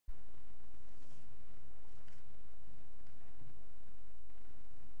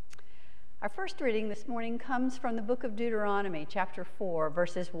Our first reading this morning comes from the book of Deuteronomy, chapter 4,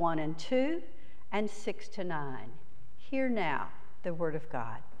 verses 1 and 2, and 6 to 9. Hear now the word of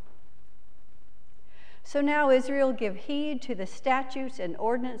God. So now, Israel, give heed to the statutes and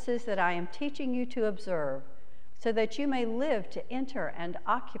ordinances that I am teaching you to observe, so that you may live to enter and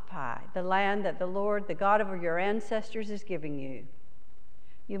occupy the land that the Lord, the God of your ancestors, is giving you.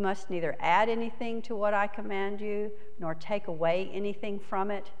 You must neither add anything to what I command you, nor take away anything from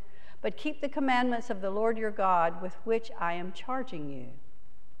it, but keep the commandments of the Lord your God with which I am charging you.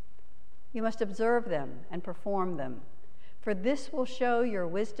 You must observe them and perform them, for this will show your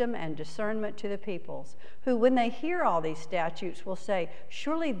wisdom and discernment to the peoples, who, when they hear all these statutes, will say,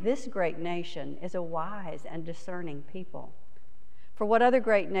 surely this great nation is a wise and discerning people. For what other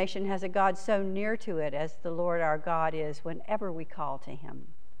great nation has a God so near to it as the Lord our God is whenever we call to him?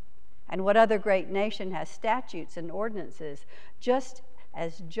 And what other great nation has statutes and ordinances just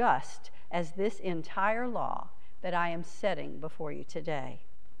as this entire law that I am setting before you today?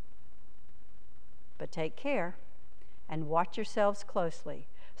 But take care and watch yourselves closely,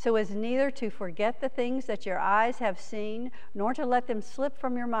 so as neither to forget the things that your eyes have seen, nor to let them slip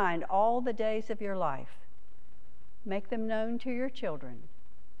from your mind all the days of your life. Make them known to your children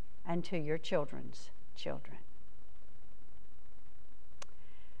and to your children's children.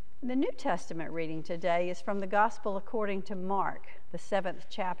 The New Testament reading today is from the Gospel according to Mark, the 7th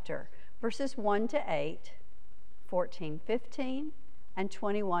chapter, verses 1 to 8, 14-15, and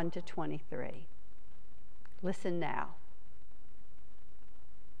 21 to 23. Listen now.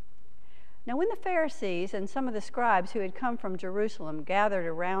 Now when the Pharisees and some of the scribes who had come from Jerusalem gathered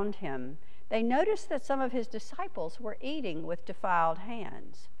around him, they noticed that some of his disciples were eating with defiled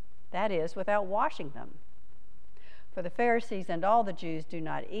hands, that is, without washing them. For the Pharisees and all the Jews do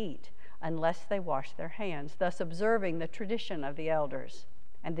not eat unless they wash their hands, thus observing the tradition of the elders.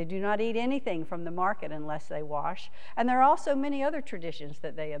 And they do not eat anything from the market unless they wash. And there are also many other traditions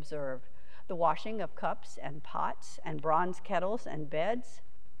that they observe, the washing of cups and pots and bronze kettles and beds.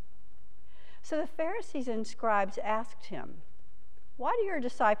 So the Pharisees and scribes asked him, why do your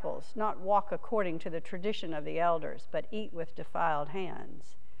disciples not walk according to the tradition of the elders, but eat with defiled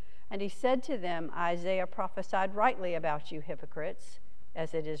hands? And he said to them, Isaiah prophesied rightly about you hypocrites,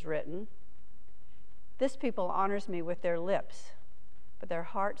 as it is written, this people honors me with their lips, but their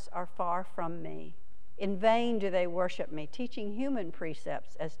hearts are far from me. In vain do they worship me, teaching human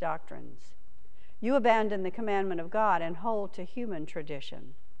precepts as doctrines. You abandon the commandment of God and hold to human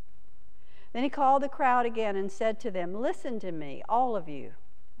tradition. Then he called the crowd again and said to them, listen to me, all of you,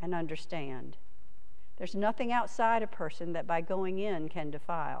 and understand. There's nothing outside a person that by going in can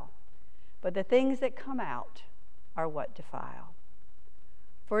defile, but the things that come out are what defile.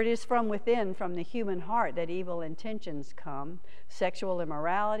 For it is from within, from the human heart, that evil intentions come: sexual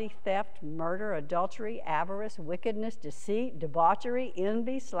immorality, theft, murder, adultery, avarice, wickedness, deceit, debauchery,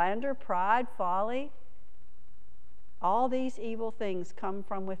 envy, slander, pride, folly. All these evil things come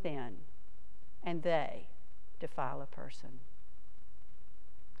from within, and they defile a person.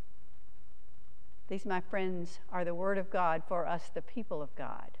 These, my friends, are the word of God for us, the people of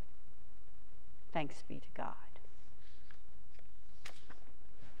God. Thanks be to God.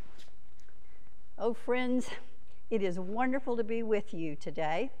 Oh, friends, it is wonderful to be with you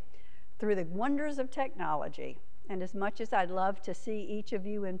today through the wonders of technology. And as much as I'd love to see each of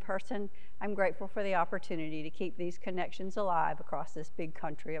you in person, I'm grateful for the opportunity to keep these connections alive across this big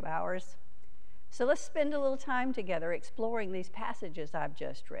country of ours. So let's spend a little time together exploring these passages I've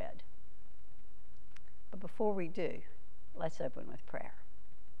just read. But before we do, let's open with prayer.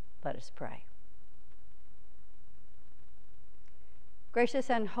 Let us pray. Gracious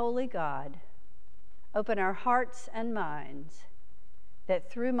and holy God, open our hearts and minds that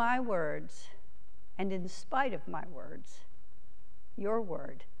through my words and in spite of my words, your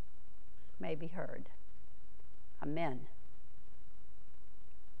word may be heard. Amen.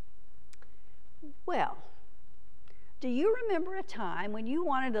 Well, do you remember a time when you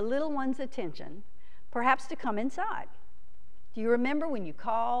wanted a little one's attention, perhaps to come inside? Do you remember when you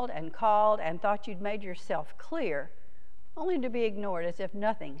called and thought you'd made yourself clear, only to be ignored as if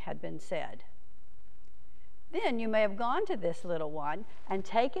nothing had been said? Then you may have gone to this little one and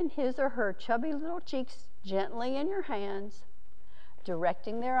taken his or her chubby little cheeks gently in your hands,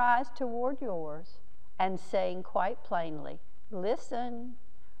 directing their eyes toward yours, and saying quite plainly, listen,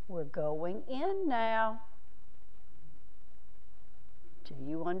 we're going in now. Do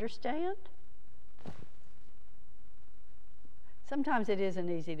you understand? Sometimes it isn't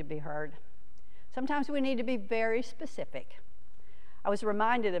easy to be heard. Sometimes we need to be very specific. I was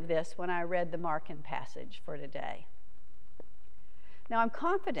reminded of this when I read the Markan passage for today. Now, I'm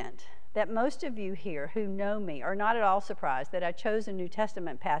confident that most of you here who know me are not at all surprised that I chose a New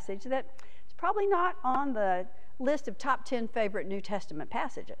Testament passage that is probably not on the list of top 10 favorite New Testament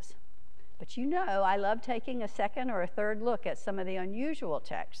passages. But you know I love taking a second or a third look at some of the unusual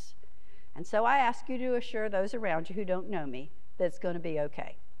texts. And so I ask you to assure those around you who don't know me that it's going to be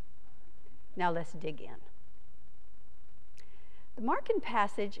okay. Now let's dig in. The Markan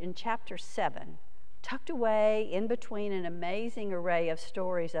passage in chapter 7, tucked away in between an amazing array of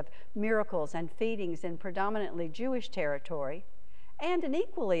stories of miracles and feedings in predominantly Jewish territory, and an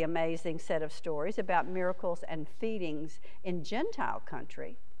equally amazing set of stories about miracles and feedings in Gentile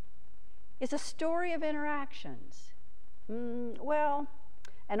country, is a story of interactions.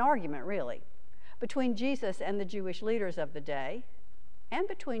 An argument, really, between Jesus and the Jewish leaders of the day, and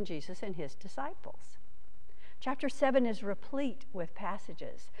between Jesus and his disciples. Chapter 7 is replete with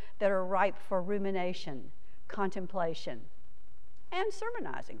passages that are ripe for rumination, contemplation, and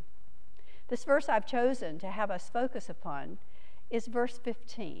sermonizing. This verse I've chosen to have us focus upon is verse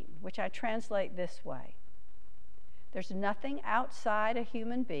 15, which I translate this way. There's nothing outside a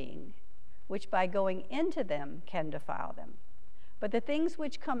human being which by going into them can defile them, but the things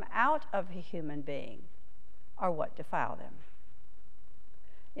which come out of a human being are what defile them.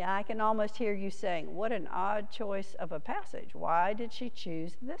 Yeah, I can almost hear you saying, what an odd choice of a passage. Why did she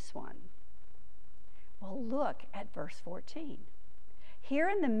choose this one? Well, look at verse 14. Here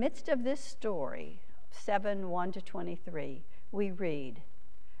in the midst of this story, 7:1-23, we read,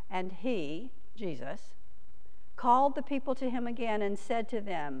 "And he," Jesus, "called the people to him again and said to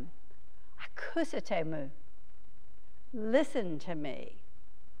them, Akusatemu, listen to me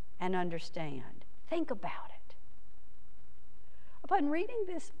and understand. Think about it." Upon reading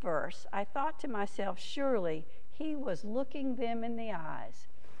this verse, I thought to myself, surely he was looking them in the eyes,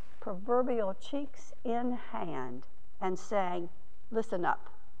 proverbial cheeks in hand, and saying, listen up.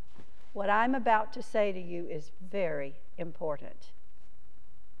 What I'm about to say to you is very important.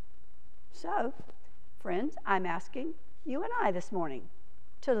 So, friends, I'm asking you and I this morning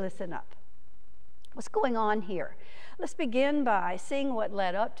to listen up. What's going on here? Let's begin by seeing what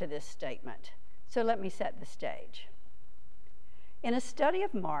led up to this statement. So let me set the stage. In a study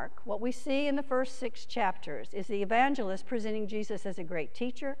of Mark, what we see in the first 6 chapters is the evangelist presenting Jesus as a great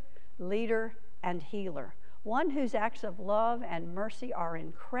teacher, leader, and healer, one whose acts of love and mercy are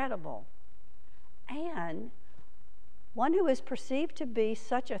incredible, and one who is perceived to be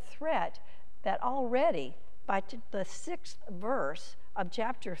such a threat that already by the 6th verse of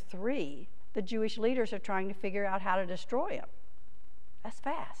chapter 3, the Jewish leaders are trying to figure out how to destroy him. That's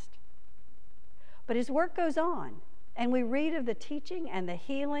fast. But his work goes on, and we read of the teaching and the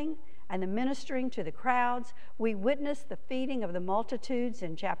healing and the ministering to the crowds. We witness the feeding of the multitudes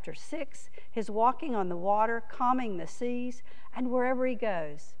in chapter 6, his walking on the water, calming the seas, and wherever he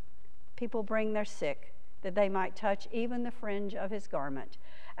goes, people bring their sick that they might touch even the fringe of his garment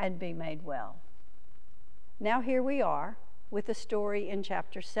and be made well. Now here we are with the story in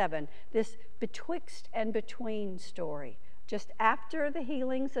chapter 7, this betwixt and between story, just after the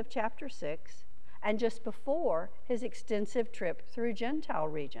healings of chapter 6 and just before his extensive trip through Gentile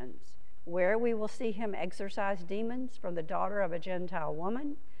regions, where we will see him exorcise demons from the daughter of a Gentile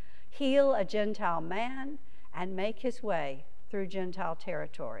woman, heal a Gentile man, and make his way through Gentile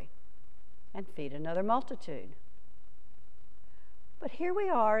territory and feed another multitude. But here we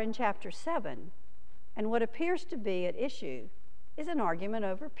are in chapter 7, and what appears to be at issue is an argument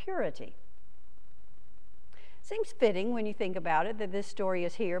over purity. Seems fitting when you think about it that this story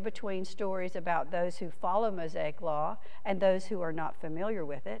is here between stories about those who follow Mosaic law and those who are not familiar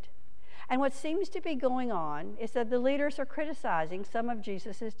with it. And what seems to be going on is that the leaders are criticizing some of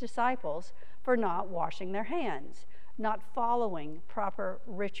Jesus' disciples for not washing their hands, not following proper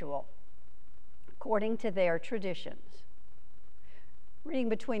ritual according to their traditions. Reading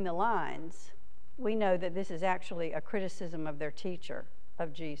between the lines, we know that this is actually a criticism of their teacher,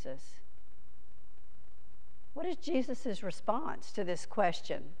 of Jesus. What is Jesus' response to this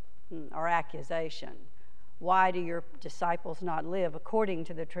question or accusation? Why do your disciples not live according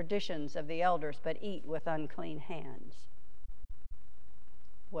to the traditions of the elders, but eat with unclean hands?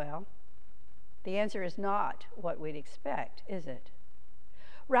 Well, the answer is not what we'd expect, is it?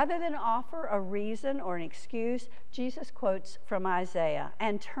 Rather than offer a reason or an excuse, Jesus quotes from Isaiah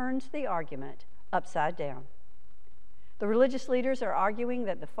and turns the argument upside down. The religious leaders are arguing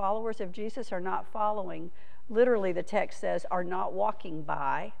that the followers of Jesus are not following, literally the text says, are not walking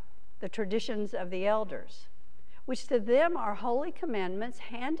by the traditions of the elders, which to them are holy commandments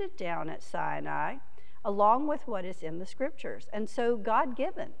handed down at Sinai, along with what is in the scriptures, and so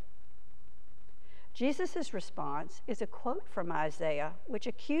God-given. Jesus' response is a quote from Isaiah, which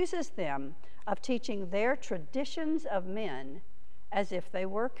accuses them of teaching their traditions of men as if they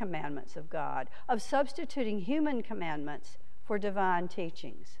were commandments of God, of substituting human commandments for divine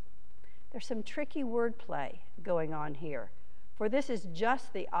teachings. There's some tricky wordplay going on here, for this is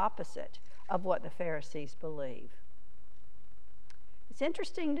just the opposite of what the Pharisees believe. It's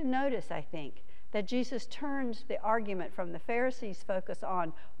interesting to notice, I think, that Jesus turns the argument from the Pharisees' focus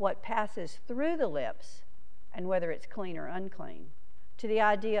on what passes through the lips and whether it's clean or unclean, to the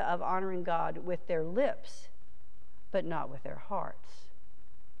idea of honoring God with their lips, but not with their hearts.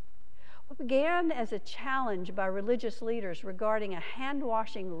 What began as a challenge by religious leaders regarding a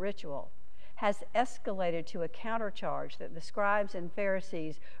hand-washing ritual has escalated to a countercharge that the scribes and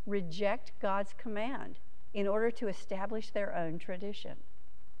Pharisees reject God's command in order to establish their own tradition.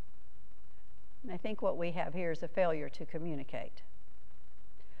 And I think what we have here is a failure to communicate.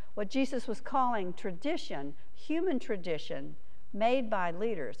 What Jesus was calling tradition, human tradition, made by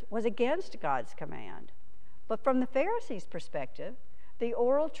leaders, was against God's command. But from the Pharisees' perspective, the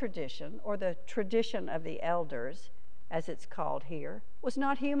oral tradition, or the tradition of the elders, as it's called here, was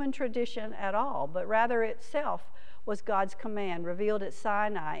not human tradition at all, but rather itself was God's command revealed at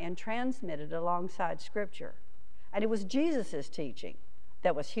Sinai and transmitted alongside Scripture. And it was Jesus' teaching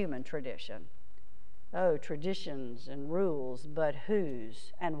that was human tradition. Oh, traditions and rules, but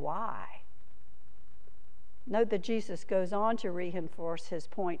whose and why? Note that Jesus goes on to reinforce his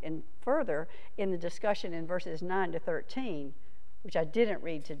point further in the discussion in verses 9 to 13, which I didn't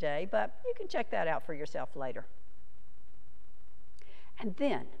read today, but you can check that out for yourself later. And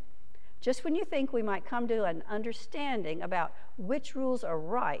then, just when you think we might come to an understanding about which rules are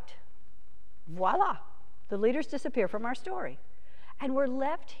right, voila, the leaders disappear from our story. And we're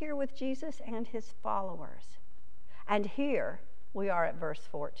left here with Jesus and his followers. And here we are at verse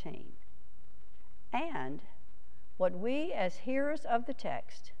 14. And what we as hearers of the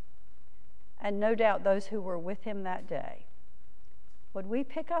text, and no doubt those who were with him that day, what we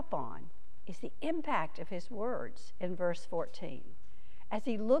pick up on is the impact of his words in verse 14. As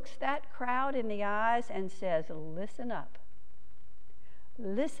he looks that crowd in the eyes and says, listen up.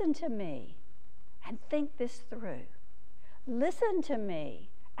 Listen to me and think this through. Listen to me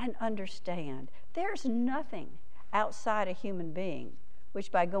and understand. There's nothing outside a human being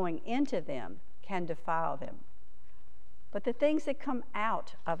which by going into them can defile them. But the things that come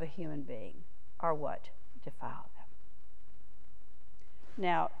out of a human being are what defile them.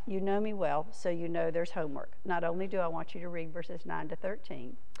 Now, you know me well, so you know there's homework. Not only do I want you to read verses 9 to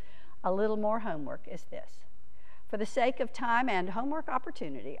 13, a little more homework is this. For the sake of time and homework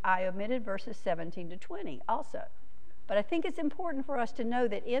opportunity, I omitted verses 17 to 20 also. But I think it's important for us to know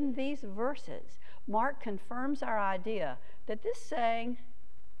that in these verses, Mark confirms our idea that this saying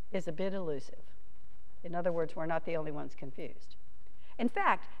is a bit elusive. In other words, we're not the only ones confused. In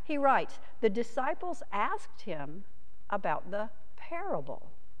fact, he writes, the disciples asked him about the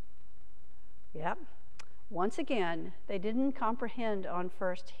parable. Yep. Once again, they didn't comprehend on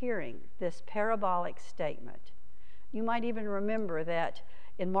first hearing this parabolic statement. You might even remember that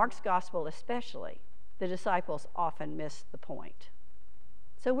in Mark's gospel especially, the disciples often miss the point.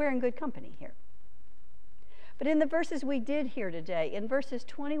 So we're in good company here. But in the verses we did hear today, in verses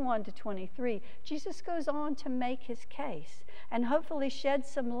 21 to 23, Jesus goes on to make his case and hopefully shed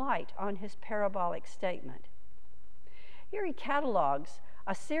some light on his parabolic statement. Here he catalogs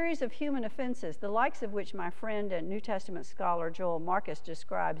a series of human offenses, the likes of which my friend and New Testament scholar Joel Marcus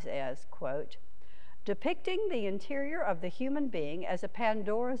describes as, quote, depicting the interior of the human being as a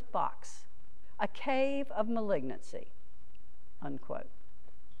Pandora's box, a cave of malignancy, unquote.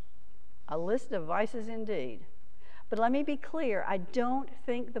 A list of vices indeed. But let me be clear, I don't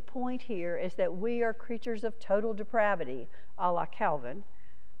think the point here is that we are creatures of total depravity, a la Calvin,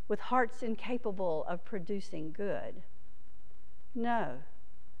 with hearts incapable of producing good. No.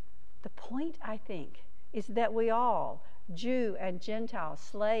 The point, I think, is that we all, Jew and Gentile,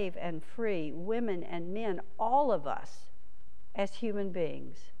 slave and free, women and men, all of us as human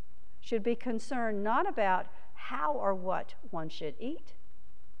beings, should be concerned not about how or what one should eat,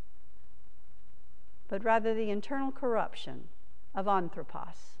 but rather the internal corruption of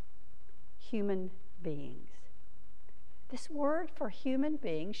anthropos, human beings. This word for human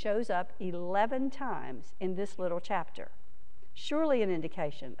being shows up 11 times in this little chapter, surely an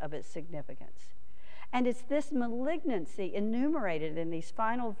indication of its significance. And it's this malignancy enumerated in these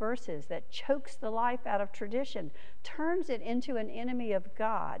final verses that chokes the life out of tradition, turns it into an enemy of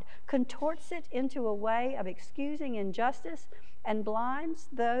God, contorts it into a way of excusing injustice, and blinds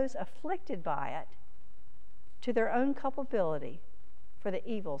those afflicted by it to their own culpability for the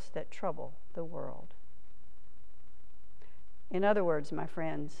evils that trouble the world. In other words, my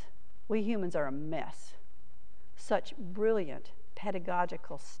friends, we humans are a mess. Such brilliant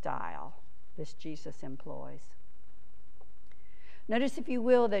pedagogical style this Jesus employs. Notice, if you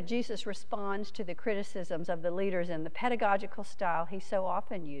will, that Jesus responds to the criticisms of the leaders in the pedagogical style he so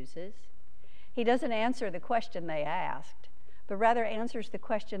often uses. He doesn't answer the question they asked, but rather answers the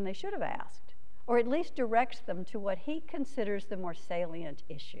question they should have asked, or at least directs them to what he considers the more salient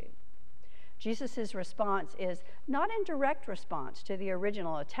issue. Jesus' response is not in direct response to the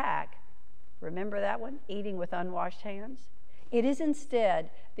original attack. Remember that one? Eating with unwashed hands? It is instead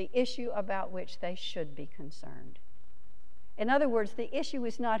the issue about which they should be concerned. In other words, the issue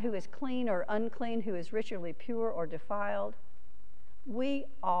is not who is clean or unclean, who is ritually pure or defiled. We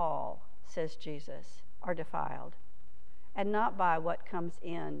all, says Jesus, are defiled, and not by what comes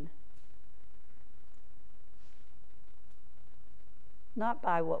in, not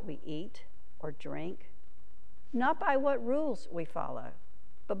by what we eat or drink, not by what rules we follow,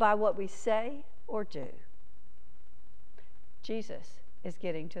 but by what we say or do. Jesus is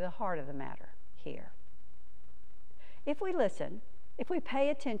getting to the heart of the matter here. If we listen, if we pay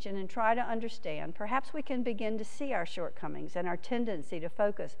attention and try to understand, perhaps we can begin to see our shortcomings and our tendency to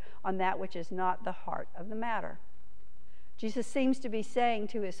focus on that which is not the heart of the matter. Jesus seems to be saying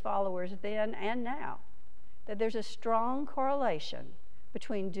to his followers then and now that there's a strong correlation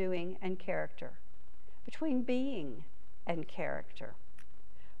between doing and character, between being and character.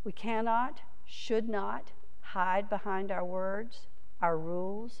 We cannot, should not hide behind our words, our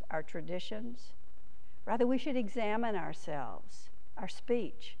rules, our traditions. Rather, we should examine ourselves, our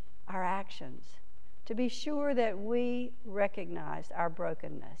speech, our actions, to be sure that we recognize our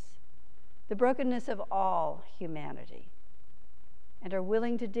brokenness, the brokenness of all humanity, and are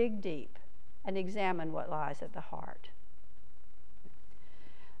willing to dig deep and examine what lies at the heart.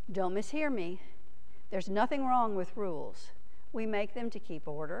 Don't mishear me. There's nothing wrong with rules. We make them to keep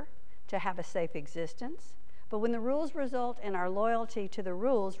order, to have a safe existence, but when the rules result in our loyalty to the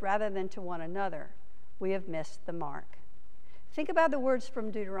rules rather than to one another, we have missed the mark. Think about the words from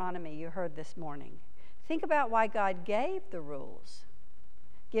Deuteronomy you heard this morning. Think about why God gave the rules.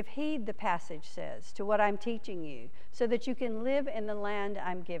 Give heed, the passage says, to what I'm teaching you, so that you can live in the land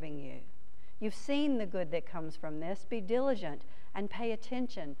I'm giving you. You've seen the good that comes from this. Be diligent and pay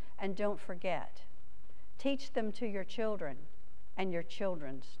attention, and don't forget. Teach them to your children and your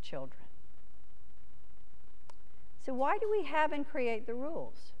children's children. So why do we have and create the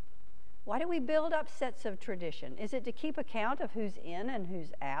rules? Why do we build up sets of tradition? Is it to keep account of who's in and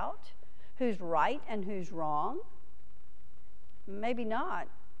who's out? Who's right and who's wrong? Maybe not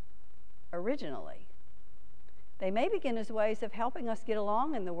originally. They may begin as ways of helping us get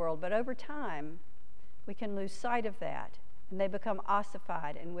along in the world, but over time, we can lose sight of that, and they become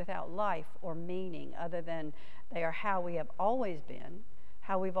ossified and without life or meaning, other than they are how we have always been,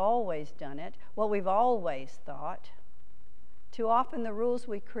 how we've always done it, what we've always thought. Too often the rules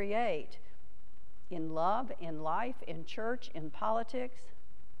we create in love, in life, in church, in politics,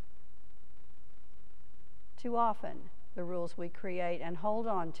 too often the rules we create and hold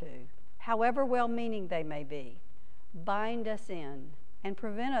on to, however well-meaning they may be, bind us in and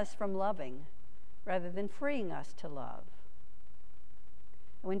prevent us from loving rather than freeing us to love.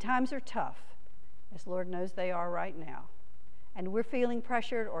 When times are tough, as Lord knows they are right now, and we're feeling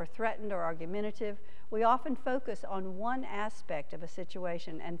pressured or threatened or argumentative, we often focus on one aspect of a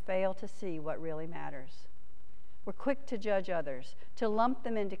situation and fail to see what really matters. We're quick to judge others, to lump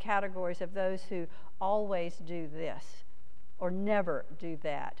them into categories of those who always do this, or never do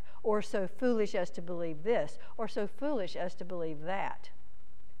that, or so foolish as to believe this, or so foolish as to believe that.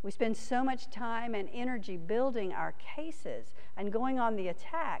 We spend so much time and energy building our cases and going on the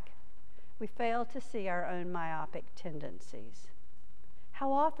attack, we fail to see our own myopic tendencies.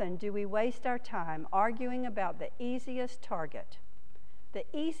 How often do we waste our time arguing about the easiest target, the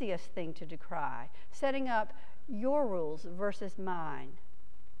easiest thing to decry, setting up your rules versus mine,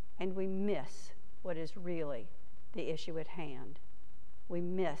 and we miss what is really the issue at hand. We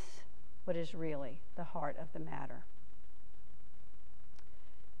miss what is really the heart of the matter.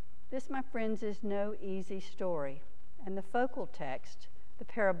 This, my friends, is no easy story, and the focal text, the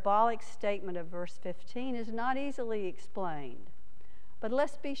parabolic statement of verse 15, is not easily explained. But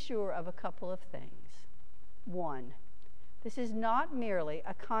let's be sure of a couple of things. One, this is not merely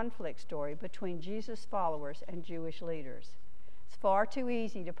a conflict story between Jesus' followers and Jewish leaders. It's far too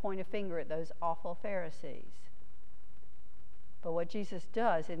easy to point a finger at those awful Pharisees. But what Jesus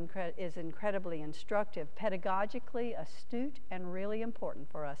does is incredibly instructive, pedagogically astute, and really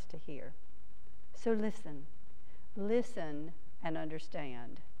important for us to hear. So listen. Listen and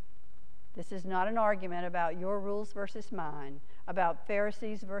understand. This is not an argument about your rules versus mine, about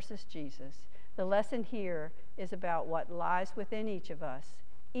Pharisees versus Jesus. The lesson here is about what lies within each of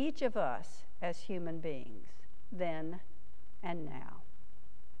us as human beings, then and now.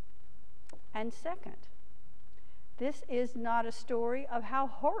 And second, this is not a story of how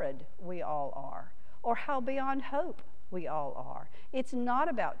horrid we all are or how beyond hope we all are. It's not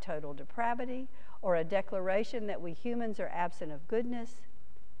about total depravity or a declaration that we humans are absent of goodness.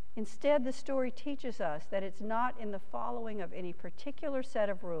 Instead, the story teaches us that it's not in the following of any particular set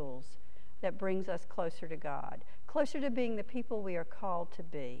of rules that brings us closer to God, closer to being the people we are called to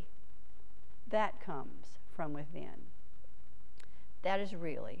be. That comes from within. That is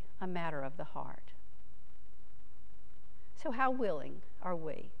really a matter of the heart. So how willing are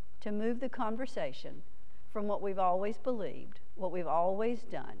we to move the conversation from what we've always believed, what we've always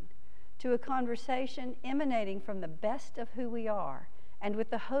done, to a conversation emanating from the best of who we are, and with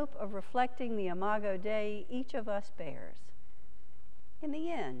the hope of reflecting the imago Dei each of us bears? In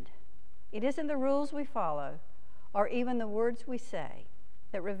the end, it isn't the rules we follow or even the words we say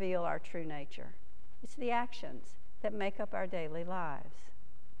that reveal our true nature. It's the actions that make up our daily lives.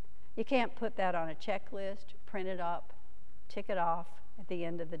 You can't put that on a checklist, print it up, tick it off at the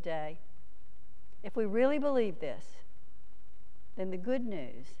end of the day. If we really believe this, then the good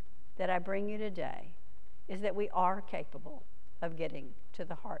news that I bring you today is that we are capable of getting to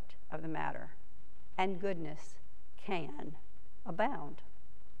the heart of the matter, and goodness can abound.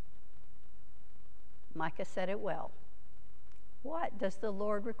 Micah said it well. What does the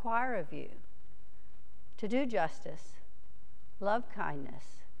Lord require of you? To do justice, love kindness,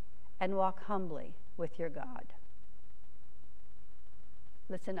 and walk humbly with your God.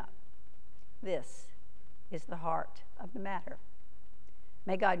 Listen up. This is the heart of the matter.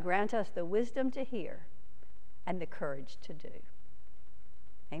 May God grant us the wisdom to hear and the courage to do.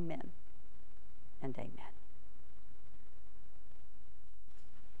 Amen.